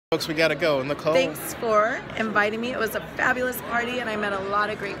Folks, we gotta go. Nicole? Thanks for inviting me. It was a fabulous party and I met a lot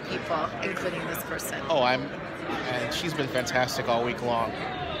of great people, including this person. Oh, and she's been fantastic all week long.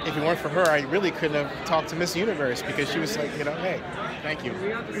 If it weren't for her, I really couldn't have talked to Miss Universe because she was like, hey, thank you.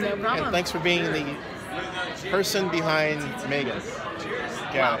 No problem. And thanks for being the person behind Megan.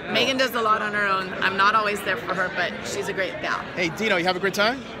 Megan does a lot on her own. I'm not always there for her, but she's a great gal. Hey, Dino, you have a great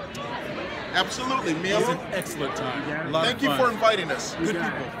time? Absolutely, Mia. It was an excellent time. Thank you for inviting us. Good people.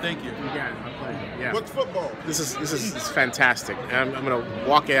 Thank you. Yeah. What's football? This is fantastic. I'm gonna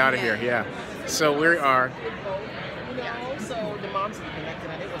walk it out of here. Yeah. So we are. So the moms connected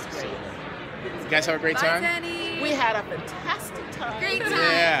and it was great. You guys have a great time? Danny. We had a fantastic time. Great time.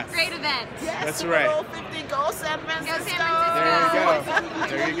 Yeah. Great event. Yes, That's Super right. Bowl 50, go San Francisco. Go San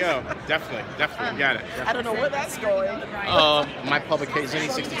Francisco. There you go. Definitely. You got it. I don't know where that's going. My publication,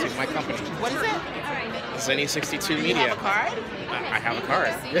 Zenny62, my company. What is it? Zenny62 Do you Media. have a card? I have a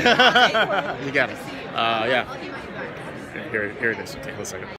card. You got it. Yeah. Here it is. Okay, hold a second.